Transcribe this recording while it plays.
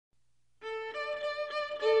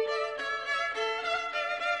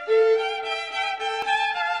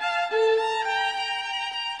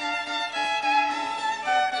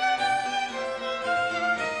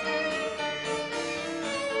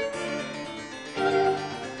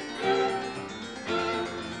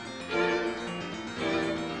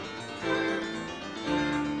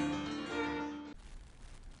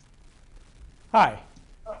Hi,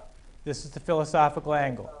 this is the Philosophical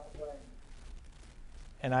Angle,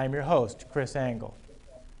 and I'm your host, Chris Angle.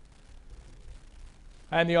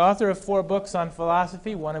 I'm the author of 4 books on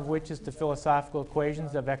philosophy, one of which is The Philosophical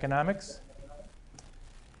Equations of Economics.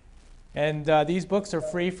 And these books are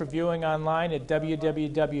free for viewing online at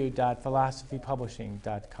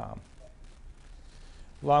www.philosophypublishing.com.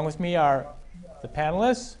 Along with me are the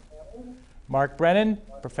panelists, Mark Brennan,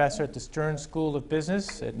 professor at the Stern School of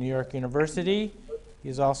Business at New York University. He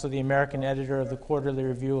is also the American editor of the Quarterly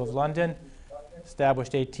Review of London,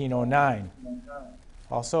 established 1809.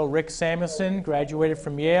 Also, Rick Samuelson graduated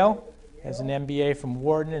from Yale, has an MBA from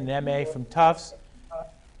Wharton and an MA from Tufts,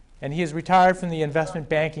 and he is retired from the investment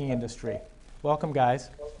banking industry. Welcome, guys.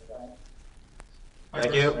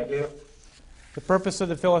 Thank you. The purpose of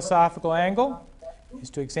the Philosophical Angle is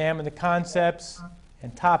to examine the concepts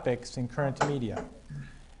and topics in current media,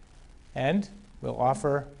 and we'll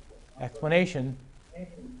offer explanation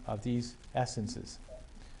of these essences.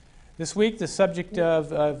 This week, the subject of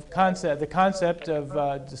the concept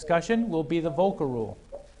of discussion will be the Volcker rule.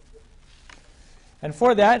 And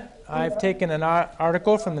for that, I've taken an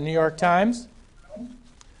article from the New York Times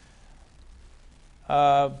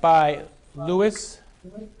by Louis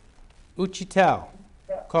Uchitel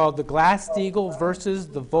called "The Glass-Steagall versus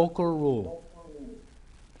the Volcker Rule."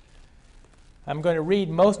 I'm going to read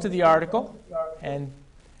most of the article, and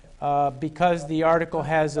because the article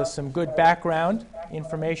has some good background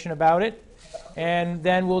information about it, and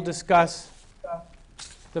then we'll discuss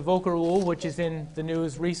the Volcker rule, which is in the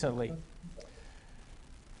news recently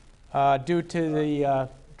due to the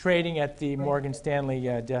trading at the Morgan Stanley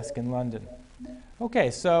desk in London.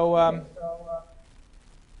 Okay, so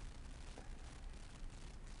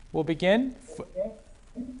we'll begin.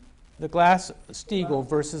 The Glass-Steagall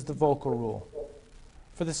versus the Volcker rule.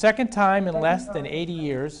 For the second time in less than 80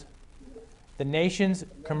 years, the nation's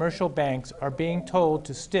commercial banks are being told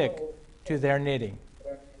to stick to their knitting.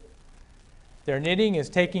 Their knitting is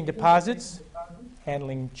taking deposits,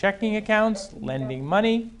 handling checking accounts, lending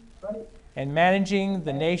money, and managing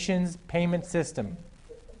the nation's payment system.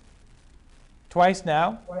 Twice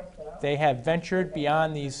now, they have ventured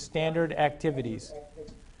beyond these standard activities,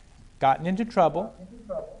 gotten into trouble,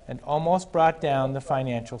 and almost brought down the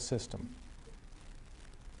financial system.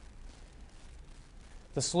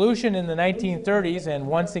 The solution in the 1930s, and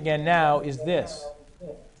once again now, is this: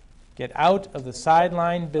 get out of the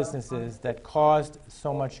sideline businesses that caused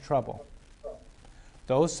so much trouble.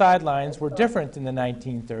 Those sidelines were different in the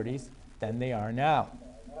 1930s than they are now.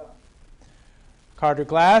 Carter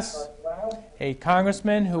Glass, a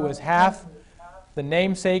congressman who was half the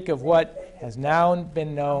namesake of what has now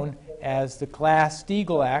been known as the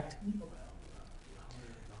Glass-Steagall Act,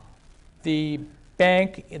 the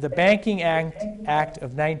Banking Act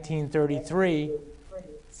of 1933,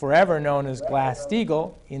 forever known as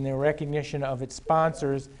Glass-Steagall, in the recognition of its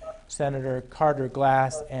sponsors, Senator Carter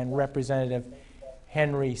Glass and Representative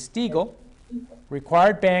Henry Steagall,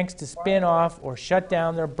 required banks to spin off or shut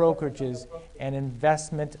down their brokerages and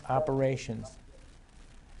investment operations.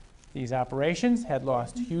 These operations had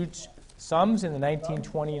lost huge sums in the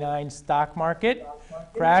 1929 stock market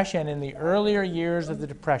crash and in the earlier years of the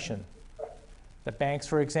Depression. The banks,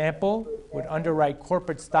 for example, would underwrite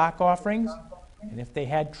corporate stock offerings, and if they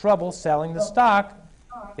had trouble selling the stock,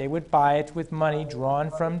 they would buy it with money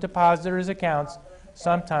drawn from depositors' accounts,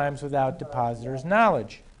 sometimes without depositors'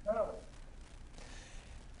 knowledge.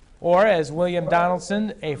 Or, as William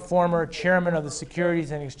Donaldson, a former chairman of the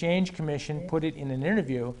Securities and Exchange Commission, put it in an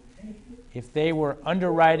interview, if they were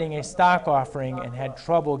underwriting a stock offering and had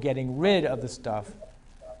trouble getting rid of the stuff,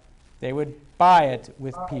 they would buy it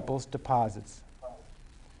with people's deposits.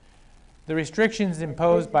 The restrictions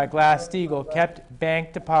imposed by Glass-Steagall kept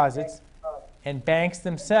bank deposits and banks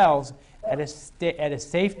themselves at a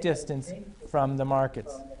safe distance from the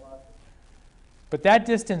markets. But that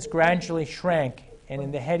distance gradually shrank, and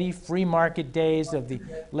in the heady free market days of the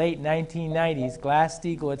late 1990s,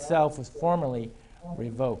 Glass-Steagall itself was formally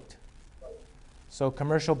revoked. So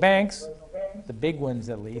commercial banks, the big ones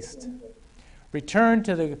at least, returned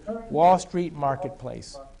to the Wall Street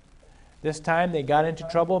marketplace. This time they got into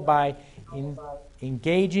trouble by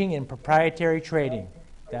engaging in proprietary trading,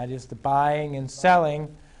 that is, the buying and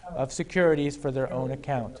selling of securities for their own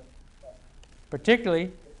account,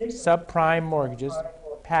 particularly subprime mortgages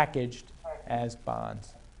packaged as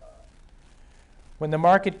bonds. When the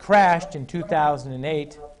market crashed in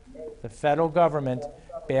 2008, the federal government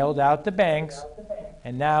bailed out the banks,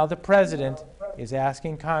 and now the president is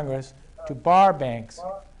asking Congress to bar banks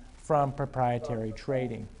from proprietary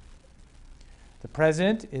trading. The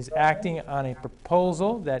President is acting on a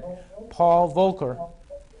proposal that Paul Volcker,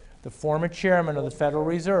 the former chairman of the Federal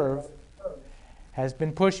Reserve, has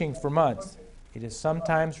been pushing for months. It is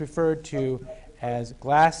sometimes referred to as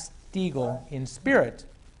Glass-Steagall in spirit,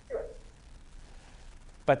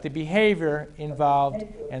 but the behavior involved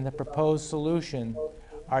and the proposed solution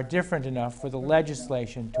are different enough for the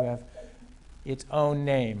legislation to have its own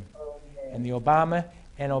name. And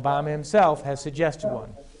Obama himself has suggested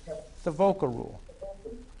one, the Volcker Rule.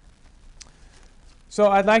 So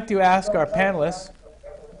I'd like to ask our panelists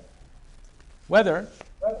whether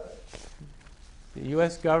the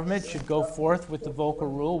U.S. government should go forth with the Volcker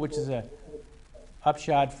Rule, which is a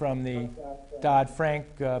upshot from the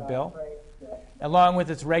Dodd-Frank bill, along with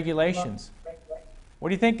its regulations. What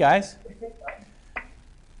do you think, guys?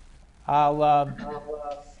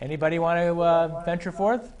 Anybody want to venture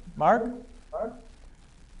forth? Mark?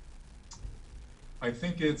 I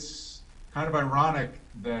think it's kind of ironic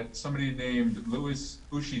that somebody named Louis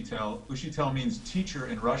Ushitel means teacher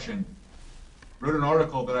in Russian, wrote an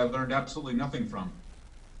article that I learned absolutely nothing from.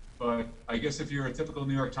 But I guess if you're a typical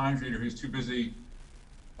New York Times reader who's too busy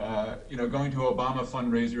going to Obama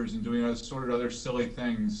fundraisers and doing other silly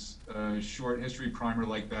things, a short history primer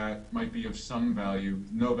like that might be of some value,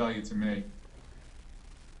 no value to me.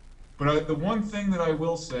 But the one thing that I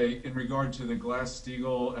will say in regard to the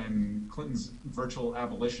Glass-Steagall and Clinton's virtual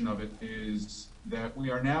abolition of it is that we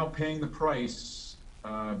are now paying the price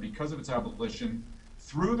because of its abolition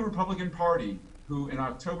through the Republican Party, who in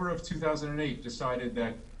October of 2008 decided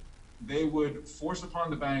that they would force upon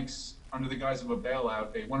the banks, under the guise of a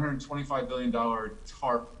bailout, a $125 billion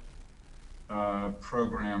TARP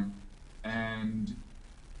program, and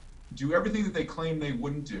do everything that they claim they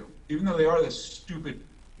wouldn't do, even though they are this stupid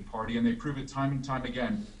party and they prove it time and time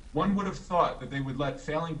again. One would have thought that they would let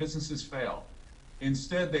failing businesses fail.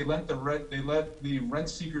 Instead, they let the rent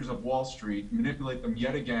seekers of Wall Street manipulate them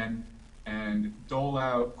yet again and dole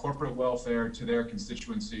out corporate welfare to their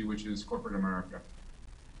constituency, which is corporate America.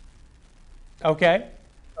 Okay.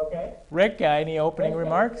 Rick, any opening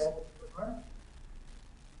remarks?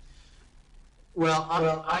 Well,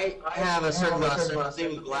 I have a certain amount of sympathy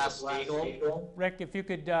with Glass-Steagall. Rick, if you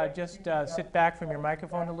could just sit back from your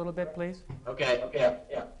microphone a little bit, please. Okay,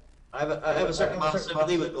 yeah. I have a certain amount of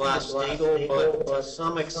sympathy with Glass-Steagall, but to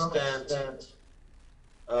some extent,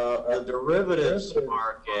 the derivatives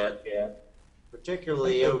market,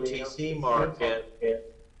 particularly the OTC market,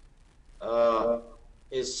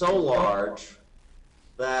 is so large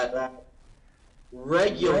that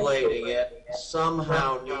regulating it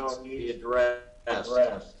somehow needs to be addressed.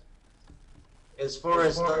 As far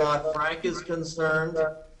as Dodd-Frank is concerned,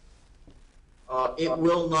 it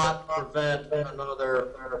will not prevent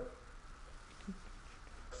another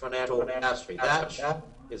financial catastrophe. That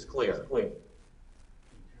is clear.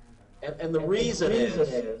 And the reason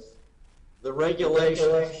is the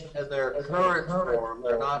regulations in their current form,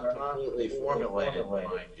 they're not completely formulated,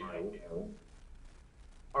 mind you,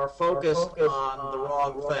 are focused on the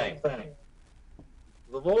wrong thing.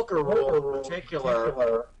 The Volcker Rule in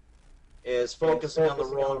particular is focusing on the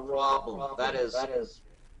wrong problem. That is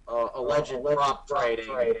alleged prop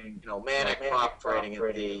trading, manic prop trading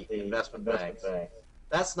at the investment banks.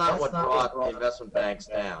 That's not what brought the investment banks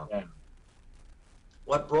down.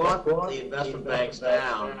 What brought the investment banks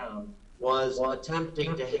down was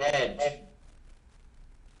attempting to hedge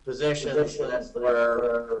positions that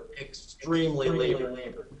were extremely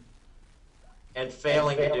levered and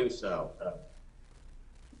failing to do so.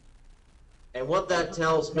 And what that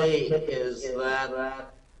tells me is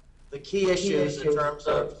that the key issues in terms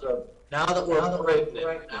of now that we're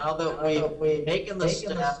pregnant, now that we've taken the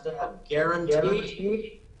step of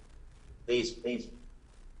guaranteeing these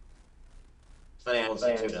financial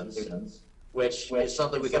institutions, which is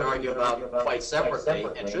something we can argue about quite separately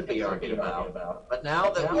and should be argued about. But now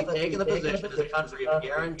that we've taken the position as a country of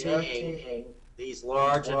guaranteeing these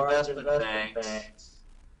large investment banks,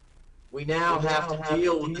 we now have to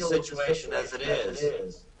deal with the situation as it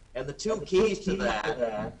is. And the two keys to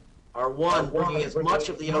that are, one, bringing as much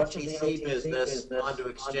of the OTC business onto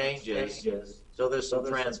exchanges so there's some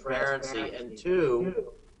transparency, and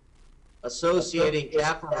two, associating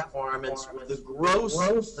capital requirements with the gross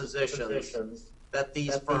positions that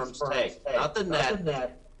these firms take, not the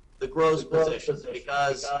net, the gross positions,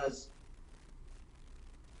 because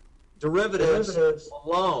derivatives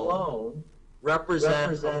alone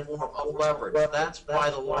represent a form of leverage. That's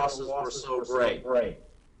why the losses were so great.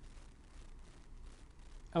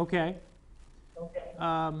 Okay.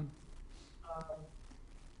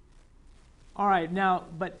 All right, now,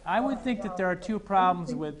 but I would think that there are two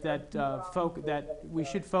problems with that, that we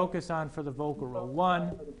should focus on for the Volcker Rule.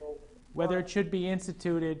 One, whether it should be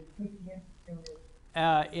instituted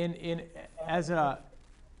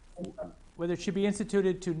whether it should be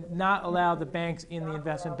instituted to not allow the banks in the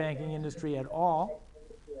investment banking industry at all,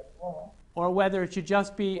 or whether it should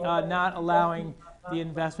just be not allowing the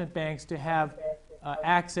investment banks to have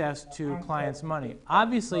access to clients' money.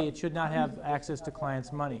 Obviously, it should not have access to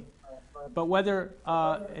clients' money. But whether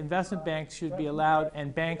investment banks should be allowed,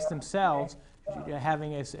 and banks themselves,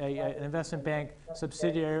 having an investment bank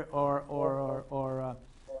subsidiary or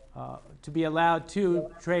to be allowed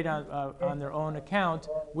to trade on their own account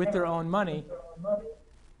with their own money,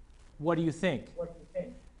 what do you think?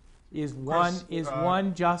 Is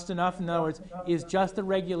one just enough? In other words, is just the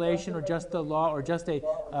regulation or just the law or just a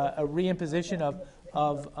reimposition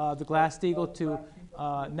of the Glass-Steagall to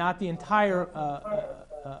not the entire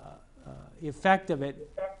effect of it,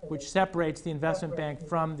 which separates the investment bank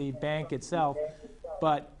from the bank itself,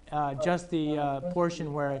 but just the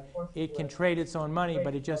portion where it can trade its own money,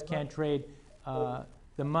 but it just can't trade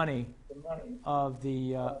the money of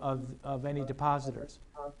any depositors?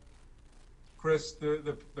 Chris,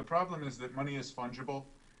 the problem is that money is fungible,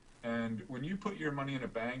 and when you put your money in a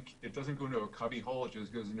bank, it doesn't go into a cubby hole, it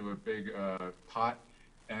just goes into a big pot.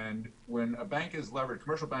 And when a bank is levered,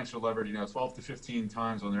 commercial banks are levered, 12 to 15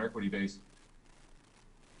 times on their equity base.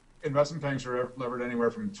 Investment banks are levered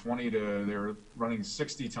anywhere from 20 to, they're running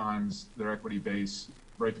 60 times their equity base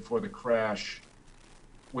right before the crash.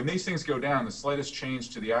 When these things go down, the slightest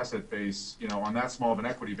change to the asset base, on that small of an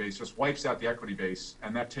equity base just wipes out the equity base,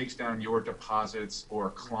 and that takes down your deposits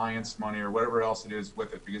or clients' money or whatever else it is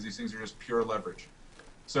with it, because these things are just pure leverage.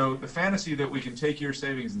 So the fantasy that we can take your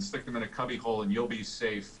savings and stick them in a cubby hole and you'll be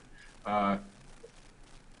safe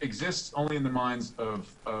exists only in the minds of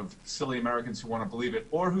silly Americans who want to believe it,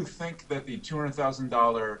 or who think that the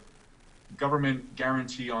 $200,000 government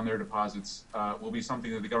guarantee on their deposits will be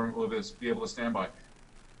something that the government will be able to stand by.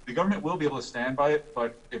 The government will be able to stand by it,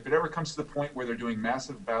 but if it ever comes to the point where they're doing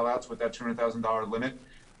massive bailouts with that $200,000 limit,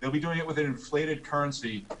 they'll be doing it with an inflated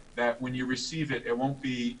currency that when you receive it, it won't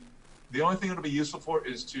be, the only thing it'll be useful for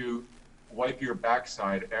is to wipe your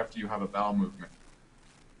backside after you have a bowel movement.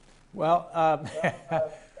 Well,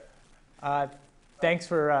 thanks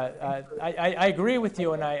for, I agree with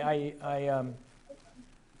you, and I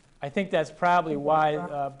think that's probably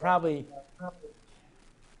why,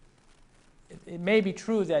 it may be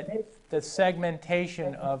true that the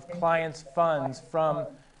segmentation of clients' funds from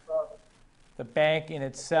the bank in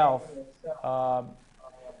itself,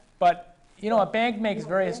 but, a bank makes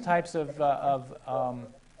various types of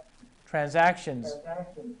transactions.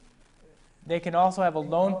 They can also have a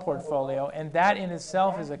loan portfolio, and that in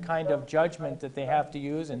itself is a kind of judgment that they have to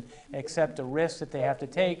use and accept a risk that they have to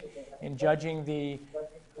take in judging the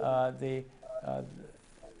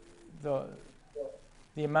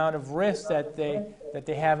amount of risk that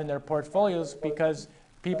they have in their portfolios, because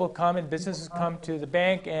people come and businesses come to the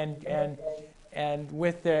bank and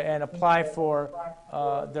apply for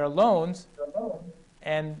their loans,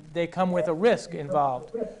 and they come with a risk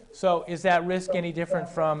involved. So is that risk any different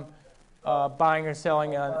from buying or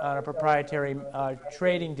selling on a proprietary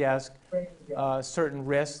trading desk certain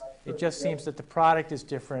risks? It just seems that the product is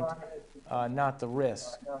different, not the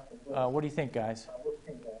risk. What do you think, guys?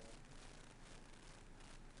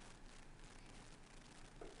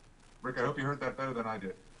 Rick, I hope you heard that better than I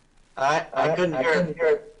did. I couldn't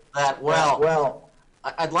hear that well.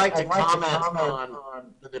 I'd like to comment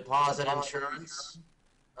on the deposit insurance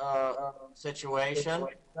situation.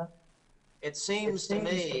 It seems to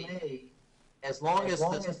me, as long as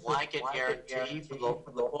this blanket guarantee for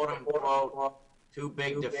the quote-unquote too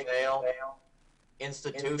big to fail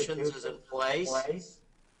institutions is in place,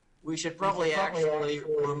 we should probably actually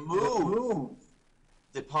remove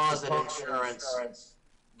deposit insurance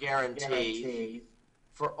guarantee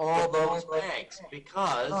for all those banks,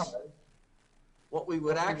 because what we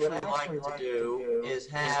would actually like to do is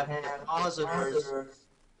have depositors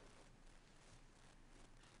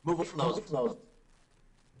move from those.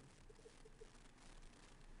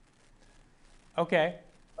 Okay.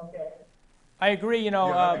 I agree,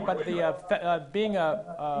 but being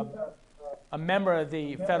a member of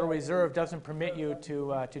the Federal Reserve doesn't permit you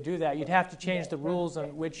to do that. You'd have to change the rules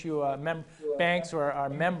on which you banks are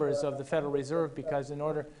members of the Federal Reserve, because in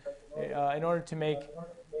order to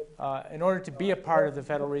be a part of the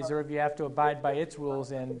Federal Reserve, you have to abide by its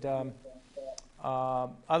rules, and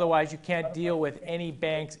otherwise you can't deal with any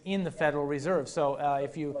banks in the Federal Reserve. So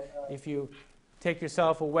if you take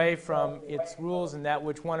yourself away from its rules, and that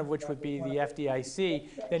one of which would be the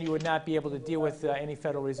FDIC, then you would not be able to deal with any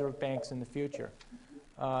Federal Reserve banks in the future.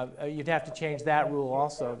 You'd have to change that rule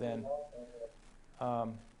also then.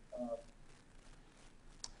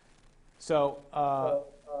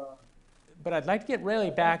 But I'd like to get really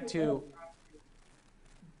back to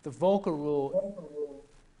the Volcker rule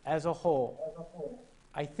as a whole.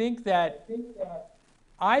 I think that the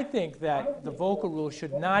Volcker rule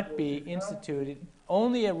should not be instituted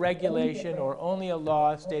only a regulation or only a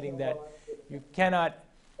law stating that you cannot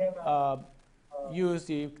use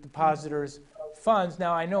the depositor's funds.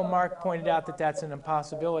 Now, I know Mark pointed out that that's an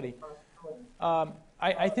impossibility.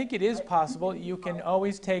 I think it is possible. You can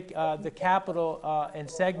always take the capital and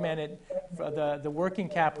segment it. The working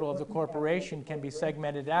capital of the corporation can be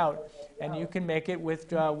segmented out, and you can make it with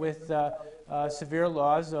severe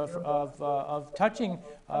laws of touching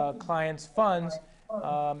clients' funds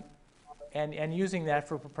and using that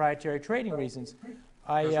for proprietary trading reasons.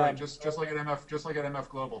 That's right. Just like at MF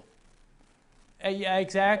Global. Yeah,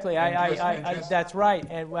 exactly. That's right,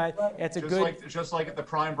 and it's a good. Just like at the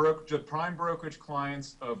prime brokerage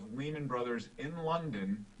clients of Lehman Brothers in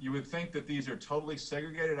London, you would think that these are totally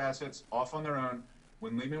segregated assets off on their own.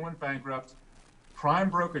 When Lehman went bankrupt, prime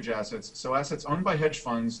brokerage assets, so assets owned by hedge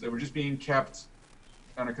funds that were just being kept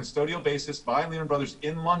on a custodial basis by Lehman Brothers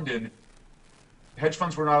in London, hedge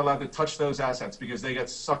funds were not allowed to touch those assets because they got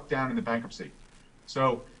sucked down into bankruptcy.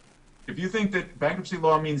 So, if you think that bankruptcy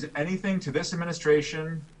law means anything to this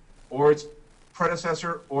administration or its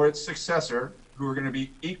predecessor or its successor, who are going to be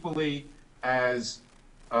equally as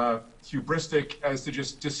hubristic as to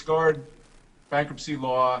just discard bankruptcy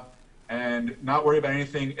law and not worry about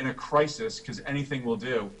anything in a crisis because anything will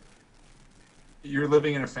do, you're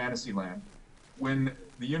living in a fantasy land. When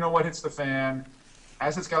the you-know-what hits the fan,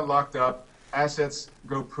 assets got locked up, assets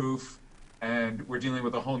go poof, and we're dealing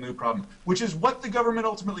with a whole new problem, which is what the government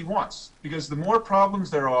ultimately wants. Because the more problems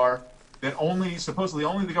there are that supposedly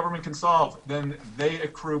only the government can solve, then they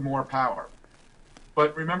accrue more power.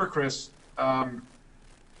 But remember, Chris,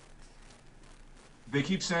 they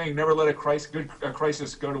keep saying never let a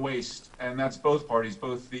crisis go to waste, and that's both parties,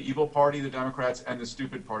 both the evil party, the Democrats, and the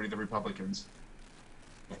stupid party, the Republicans.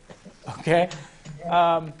 Okay.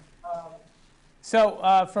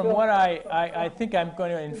 So from what I think I'm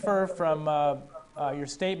going to infer from your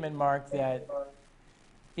statement, Mark, that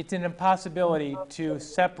it's an impossibility to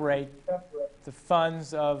separate the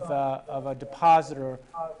funds of a depositor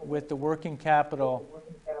with the working capital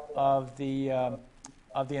of the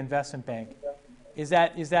investment bank. Is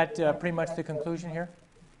that pretty much the conclusion here?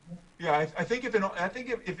 Yeah, I think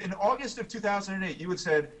if in August of 2008 you had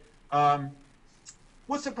said,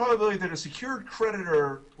 what's the probability that a secured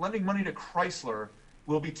creditor lending money to Chrysler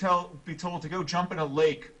will be told to go jump in a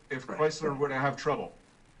lake if Chrysler were to have trouble?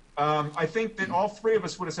 I think that all three of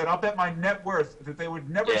us would have said, I'll bet my net worth that they would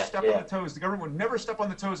never step on the toes. The government would never step on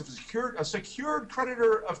the toes of a secured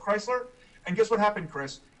creditor of Chrysler. And guess what happened,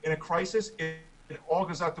 Chris? In a crisis, it all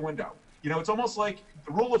goes out the window. You know, it's almost like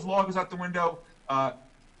the rule of law goes out the window.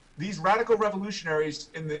 These radical revolutionaries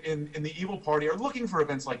in the evil party are looking for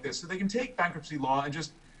events like this so they can take bankruptcy law and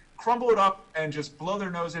just crumble it up and just blow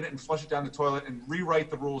their nose in it and flush it down the toilet and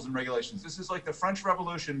rewrite the rules and regulations. This is like the French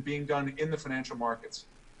Revolution being done in the financial markets.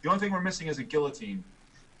 The only thing we're missing is a guillotine.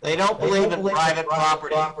 They don't believe in private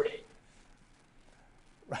property.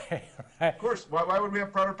 Right. Of course. Why would we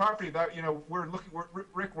have private property? That, you know,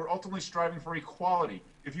 Rick, we're ultimately striving for equality.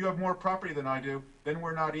 If you have more property than I do, then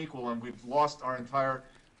we're not equal, and we've lost our entire,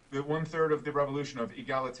 the 1/3 of the revolution of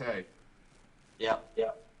egalite. Yeah.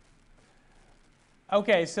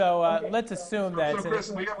 Okay, so let's assume that. So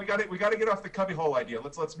Chris, we got to get off the cubbyhole idea.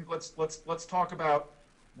 Let's talk about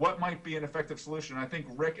what might be an effective solution. I think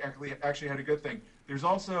Rick actually had a good thing. There's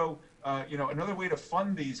also another way to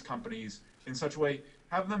fund these companies in such a way.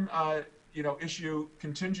 Have them issue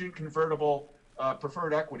contingent convertible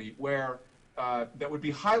preferred equity where that would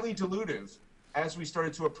be highly dilutive as we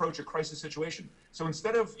started to approach a crisis situation. So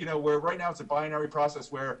instead of where right now it's a binary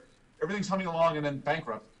process where everything's humming along and then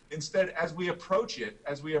bankrupt. Instead, as we approach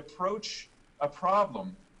a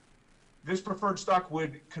problem, this preferred stock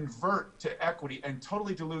would convert to equity and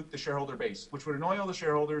totally dilute the shareholder base, which would annoy all the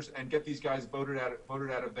shareholders and get these guys voted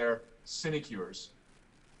out of their sinecures.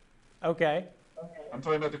 Okay. I'm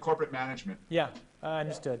talking about the corporate management. Yeah,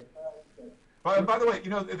 understood. And by the way,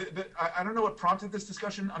 I don't know what prompted this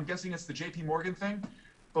discussion. I'm guessing it's the J.P. Morgan thing,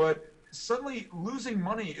 but suddenly losing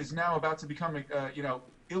money is now about to become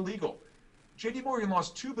illegal. J.P. Morgan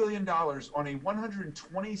lost $2 billion on a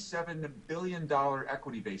 $127 billion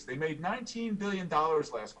equity base. They made $19 billion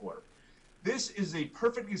last quarter. This is a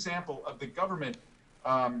perfect example of the government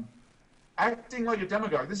acting like a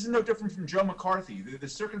demagogue. This is no different from Joe McCarthy. The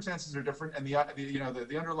circumstances are different, and the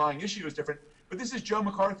underlying issue is different. But this is Joe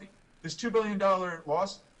McCarthy. This $2 billion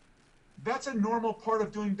loss, that's a normal part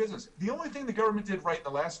of doing business. The only thing the government did right in the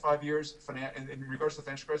last 5 years in regards to the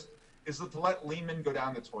financial crisis is to let Lehman go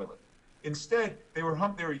down the toilet. Instead,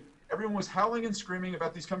 everyone was howling and screaming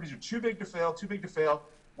about these companies are too big to fail, too big to fail.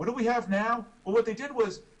 What do we have now? Well, what they did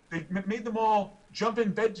was they made them all jump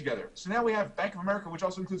in bed together. So now we have Bank of America, which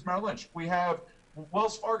also includes Merrill Lynch. We have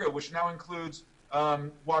Wells Fargo, which now includes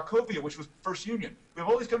Wachovia, which was First Union. We have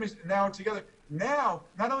all these companies now together. Now,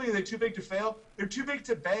 not only are they too big to fail, they're too big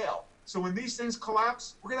to bail. So when these things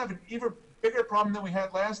collapse, we're going to have an even bigger problem than we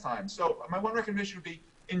had last time. So my one recommendation would be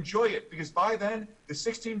enjoy it, because by then, the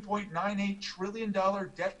 $16.98 trillion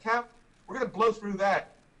debt cap, we're going to blow through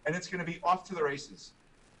that, and it's going to be off to the races.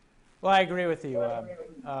 Well, I agree with you.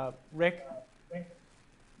 Rick?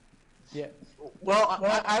 Yeah. Well,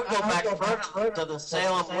 I would go back further to the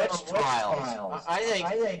Salem witch trials.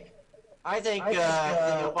 I think the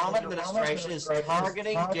Obama administration is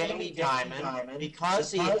targeting Jamie Dimon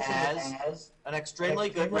because he has an extremely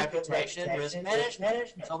good reputation in risk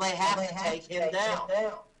management, so they have to take him down.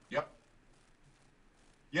 Yep.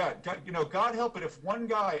 Yeah, God help it if one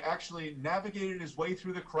guy actually navigated his way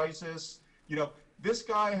through the crisis. This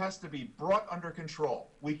guy has to be brought under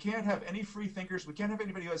control. We can't have any free thinkers. We can't have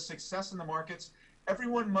anybody who has success in the markets.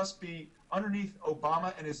 Everyone must be underneath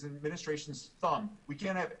Obama and his administration's thumb. We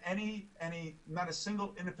can't have not a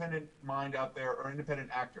single independent mind out there or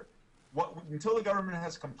independent actor. Until the government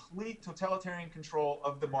has complete totalitarian control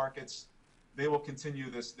of the markets, they will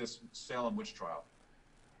continue this Salem witch trial.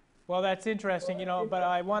 Well, that's interesting, but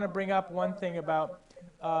I want to bring up one thing about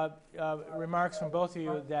remarks from both of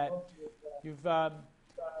you that you've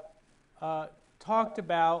talked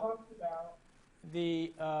about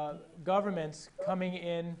the governments coming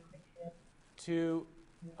in to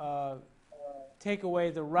take away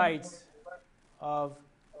the rights of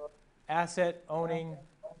asset-owning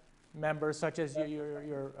members, such as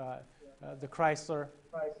the Chrysler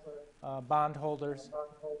bondholders,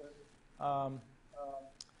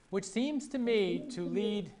 which seems to me to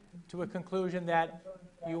lead to a conclusion that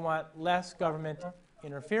you want less government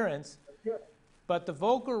interference, but the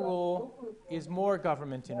Volcker rule is more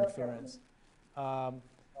government interference.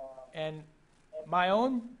 And my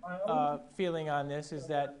own feeling on this is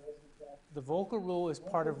that the Volcker rule is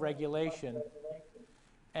part of regulation,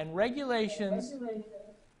 and regulations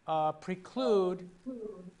preclude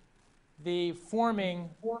the forming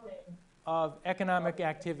of economic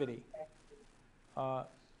activity.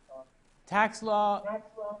 Tax law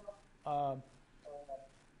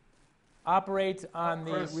operates on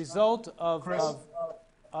the result of the.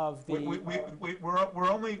 We're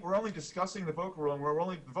only discussing the Volcker rule, and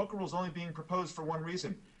the Volcker rule is only being proposed for one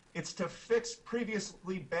reason. It's to fix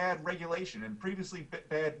previously bad regulation and previously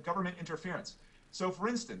bad government interference. So, for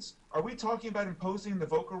instance, are we talking about imposing the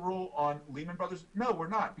Volcker rule on Lehman Brothers? No, we're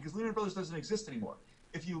not, because Lehman Brothers doesn't exist anymore.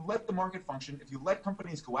 If you let the market function, if you let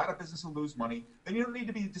companies go out of business and lose money, then you don't need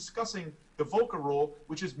to be discussing the Volcker rule,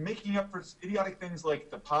 which is making up for idiotic things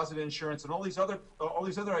like deposit insurance and all these other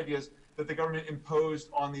ideas that the government imposed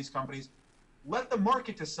on these companies. Let the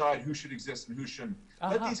market decide who should exist and who shouldn't.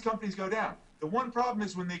 Let these companies go down. The one problem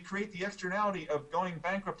is when they create the externality of going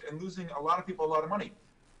bankrupt and losing a lot of people a lot of money.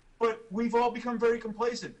 But we've all become very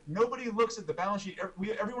complacent. Nobody looks at the balance sheet.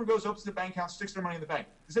 Everyone goes, opens the bank account, sticks their money in the bank.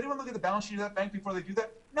 Does anyone look at the balance sheet of that bank before they do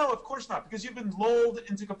that? No, of course not, because you've been lulled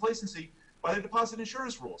into complacency by the deposit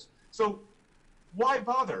insurance rules. So why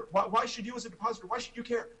bother? Why should you as a depositor, why should you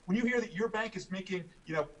care? When you hear that your bank is making,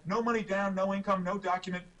 no money down, no income, no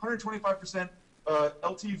document, 125%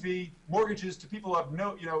 LTV mortgages to people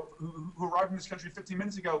who arrived in this country 15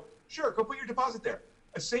 minutes ago, sure, go put your deposit there.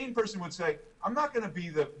 A sane person would say, I'm not going to be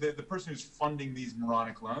the person who's funding these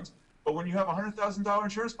moronic loans, but when you have a $100,000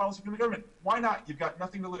 insurance policy from the government, why not? You've got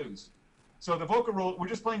nothing to lose. So the Volcker rule, we're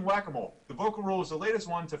just playing whack-a-mole. The Volcker rule is the latest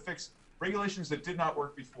one to fix regulations that did not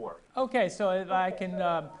work before. Okay, so if I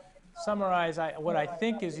can summarize what I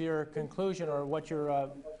think is your conclusion, or what you're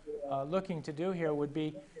looking to do here, would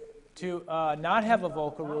be to not have a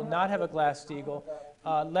Volcker rule, not have a Glass-Steagall,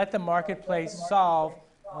 let the marketplace solve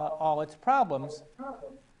all its problems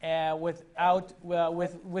with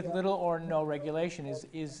little or no regulation.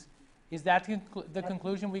 Is that the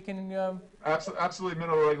conclusion we can? Absolutely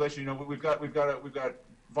minimal regulation. We've got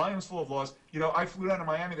volumes full of laws. I flew down to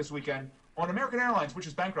Miami this weekend on American Airlines, which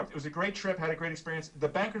is bankrupt. It was a great trip, had a great experience. The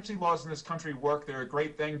bankruptcy laws in this country work. They're a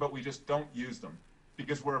great thing, but we just don't use them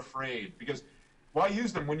because we're afraid. Because Why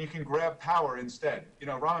use them when you can grab power instead? You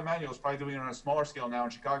know, Rahm Emanuel is probably doing it on a smaller scale now in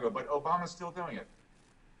Chicago, but Obama's still doing it.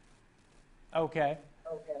 Okay.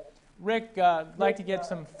 Rick, I'd like to get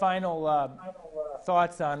some final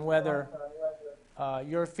thoughts on whether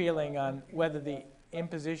your feeling on whether the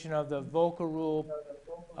imposition of the Volcker rule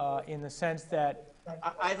in the sense that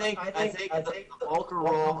I think the Volcker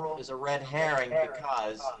rule is a red herring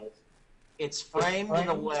because it's framed in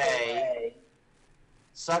a way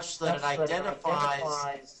such that it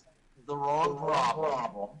identifies the wrong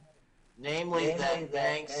problem, namely that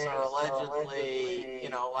banks are allegedly, you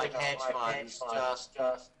know, like hedge funds, just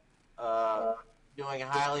doing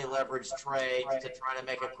highly leveraged trades to try to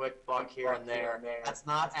make a quick buck here and there. That's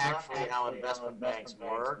not actually how investment banks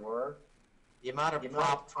work. The amount of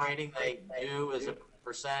prop trading they do as a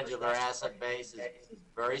percentage of their asset base is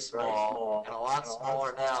very small, and a lot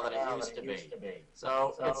smaller now than it used to be.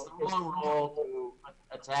 So it's the wrong role to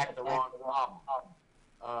attack the wrong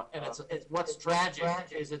problem. And it's what's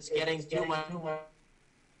tragic is it's getting too much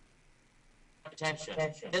attention.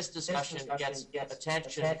 This discussion gets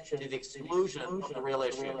attention to the exclusion of the real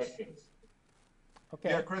issues. okay.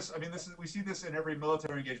 Yeah, Chris, I mean, we see this in every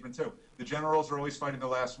military engagement too. The generals are always fighting the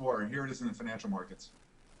last war, and here it is in the financial markets.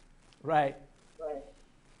 Right.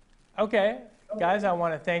 Okay, guys, I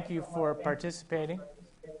want to thank you for participating,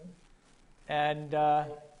 and I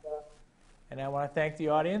want to thank the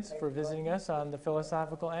audience for visiting us on the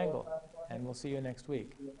philosophical angle, and we'll see you next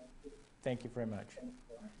week. Thank you very much.